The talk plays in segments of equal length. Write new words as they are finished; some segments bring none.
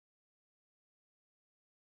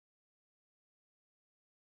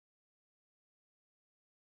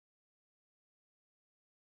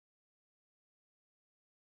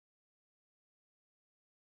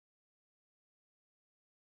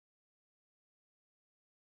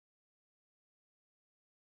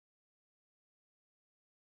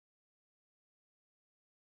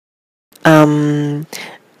Um,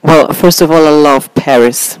 well, first of all, I love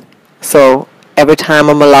Paris. So every time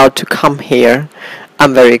I'm allowed to come here,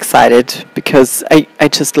 I'm very excited because I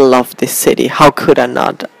just love this city. How could I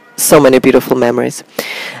not? So many beautiful memories.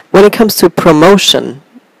 When it comes to promotion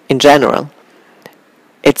in general,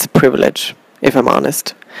 it's a privilege, if I'm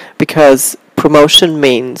honest, because promotion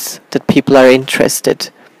means that people are interested.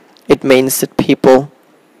 It means that people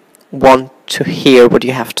want to hear what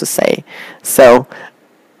you have to say. So,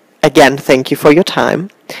 again, thank you for your time.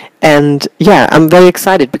 And yeah, I'm very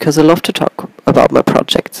excited because I love to talk about my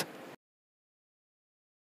projects.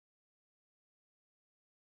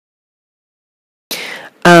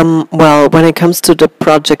 Well, when it comes to the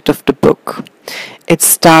project of the book, it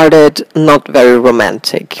started not very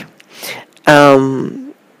romantic.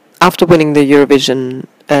 Um, After winning the Eurovision,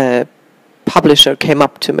 a publisher came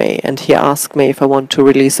up to me and he asked me if I want to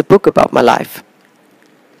release a book about my life.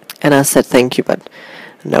 And I said thank you, but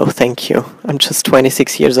no thank you. I'm just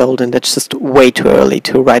 26 years old and that's just way too early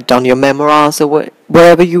to write down your memoirs or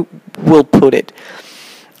wherever you will put it.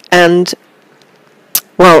 And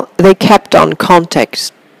well, they kept on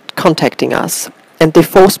contacting us and they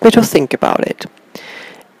forced me to think about it.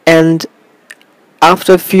 And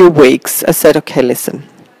after a few weeks, I said, okay, listen,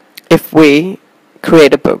 if we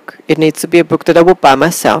create a book, it needs to be a book that I will buy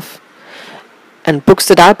myself. And books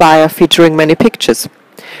that I buy are featuring many pictures.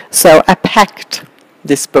 So I packed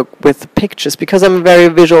this book with pictures because I'm a very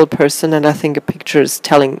visual person and I think a picture is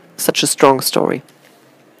telling such a strong story.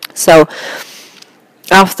 So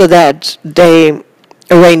after that, they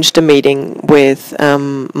arranged a meeting with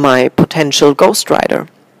my potential ghostwriter.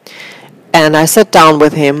 And I sat down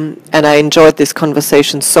with him and I enjoyed this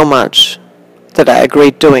conversation so much that I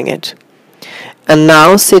agreed doing it. And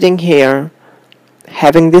now sitting here,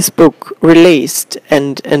 having this book released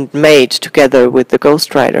and made together with the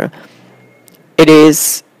ghostwriter, it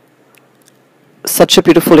is such a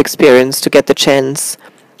beautiful experience to get the chance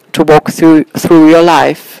to walk through your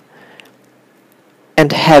life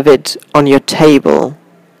and have it on your table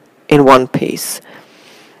in one piece.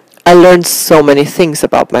 I learned so many things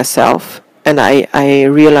about myself and I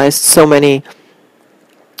realized so many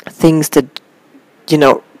things that,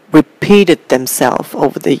 repeated themselves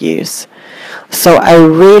over the years. So I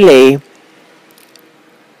really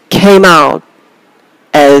came out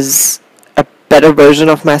as a better version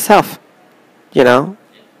of myself, and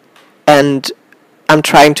I'm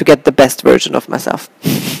trying to get the best version of myself.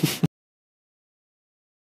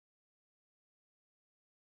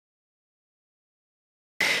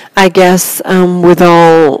 I guess with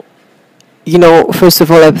all, first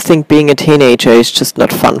of all, I think being a teenager is just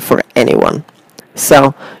not fun for anyone.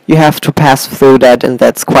 So you have to pass through that, and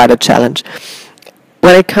that's quite a challenge.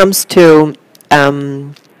 When it comes to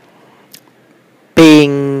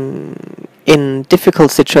being in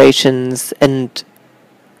difficult situations, and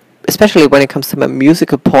especially when it comes to my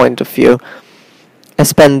musical point of view, I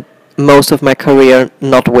spent most of my career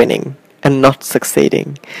not winning and not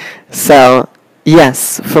succeeding. So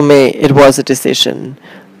yes, for me it was a decision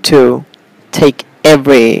to take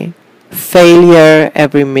every failure,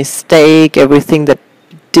 every mistake, everything that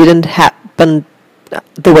didn't happen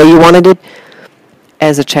the way you wanted it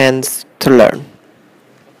as a chance to learn.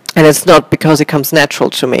 And it's not because it comes natural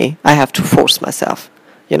to me. I have to force myself.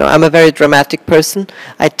 I'm a very dramatic person.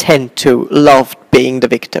 I tend to love being the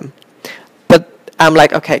victim. But I'm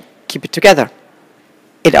like, okay, keep it together.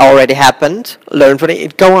 It already happened. Learn from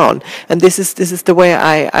it. Go on. And this is the way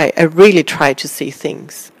I really try to see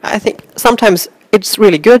things. I think sometimes it's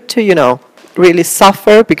really good to, really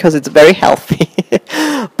suffer because it's very healthy.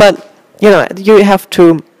 But,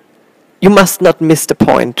 you must not miss the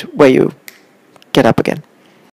point where you get up again.